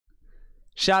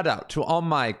Shout out to all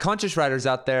my conscious writers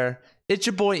out there. It's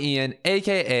your boy Ian,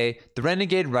 aka the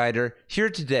Renegade Writer, here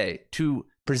today to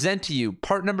present to you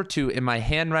part number 2 in my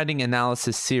handwriting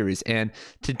analysis series. And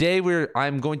today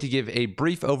I'm going to give a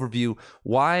brief overview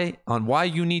on why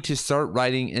you need to start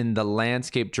writing in the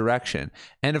landscape direction.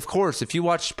 And of course, if you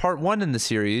watched part 1 in the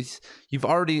series, you've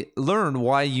already learned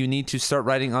why you need to start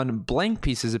writing on blank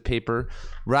pieces of paper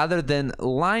rather than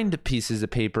lined pieces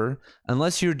of paper,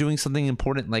 unless you're doing something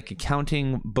important like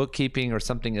accounting, bookkeeping, or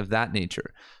something of that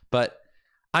nature. But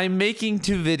I'm making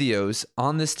 2 videos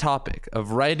on this topic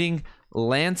of writing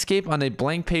landscape on a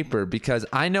blank paper because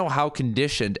I know how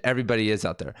conditioned everybody is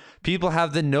out there. People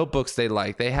have the notebooks they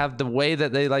like. They have the way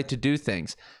that they like to do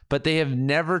things, but they have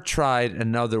never tried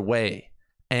another way.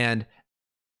 And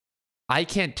I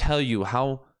can't tell you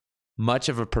how much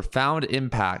of a profound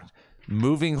impact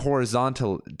moving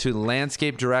horizontal to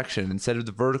landscape direction instead of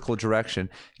the vertical direction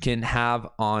can have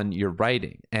on your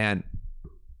writing. And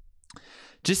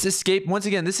just escape. Once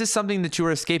again, this is something that you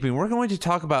are escaping. We're going to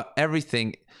talk about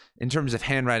everything in terms of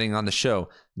handwriting on the show,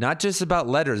 not just about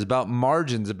letters, about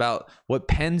margins, about what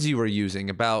pens you are using,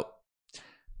 about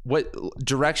what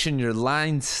direction your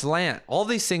lines slant. All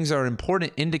these things are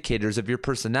important indicators of your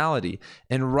personality.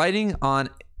 And writing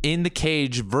in the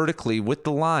cage vertically with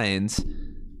the lines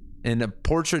in a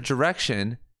portrait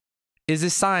direction is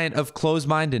a sign of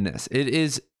closed-mindedness. It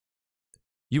is,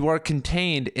 you are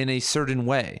contained in a certain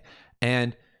way.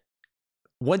 And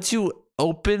once you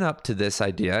open up to this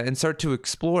idea and start to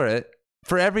explore it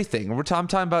for everything, I'm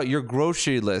talking about your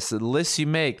grocery list, the lists you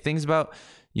make, things about,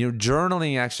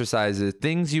 journaling exercises,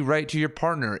 things you write to your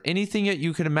partner, anything that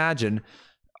you can imagine,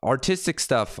 artistic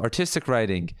stuff, artistic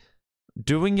writing,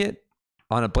 doing it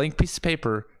on a blank piece of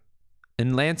paper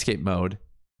in landscape mode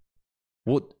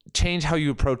will change how you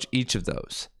approach each of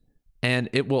those. And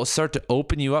it will start to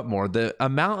open you up more. The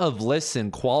amount of lists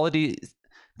and quality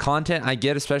content I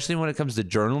get, especially when it comes to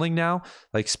journaling now,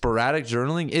 like sporadic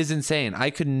journaling, is insane.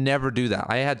 I could never do that.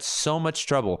 I had so much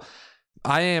trouble.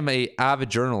 I am a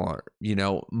avid journaler,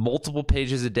 multiple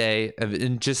pages a day,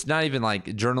 and just not even like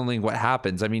journaling what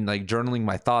happens. I mean, like journaling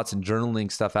my thoughts and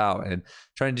journaling stuff out and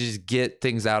trying to just get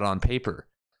things out on paper.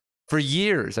 For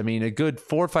years, a good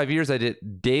 4 or 5 years, I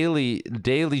did daily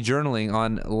journaling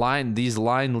on these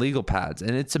line legal pads,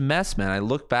 and it's a mess, man. I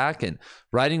look back and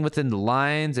writing within the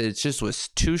lines, it just was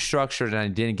too structured, and I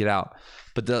didn't get out.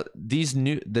 But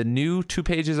the new 2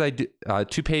 pages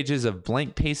 2 pages of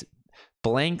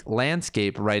blank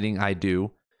landscape writing I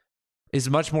do is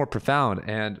much more profound,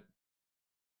 and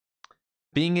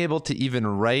being able to even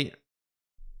write.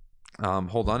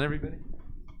 Hold on, everybody.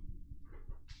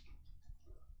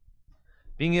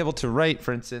 Being able to write,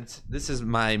 for instance, this is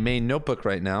my main notebook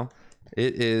right now.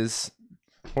 It is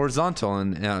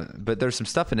horizontal, but there's some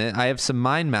stuff in it. I have some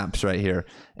mind maps right here,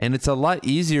 and it's a lot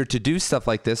easier to do stuff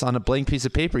like this on a blank piece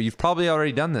of paper. You've probably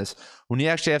already done this. When you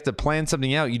actually have to plan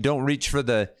something out, you don't reach for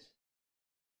the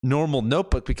normal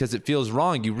notebook because it feels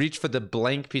wrong. You reach for the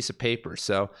blank piece of paper.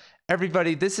 So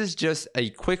everybody, this is just a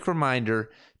quick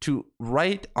reminder to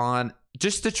write on,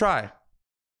 just to try,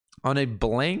 on a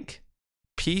blank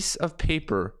piece of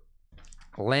paper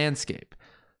landscape.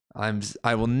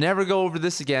 I will never go over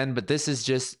this again, but this is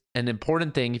just an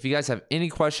important thing. If you guys have any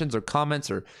questions or comments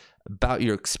or about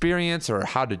your experience or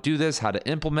how to do this, how to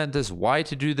implement this, why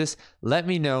to do this, let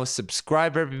me know.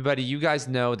 Subscribe, everybody. You guys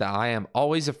know that I am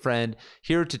always a friend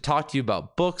here to talk to you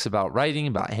about books, about writing,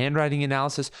 about handwriting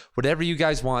analysis, whatever you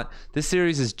guys want. This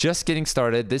series is just getting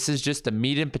started. This is just the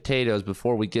meat and potatoes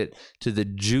before we get to the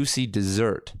juicy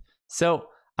dessert. So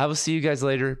I will see you guys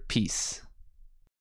later. Peace.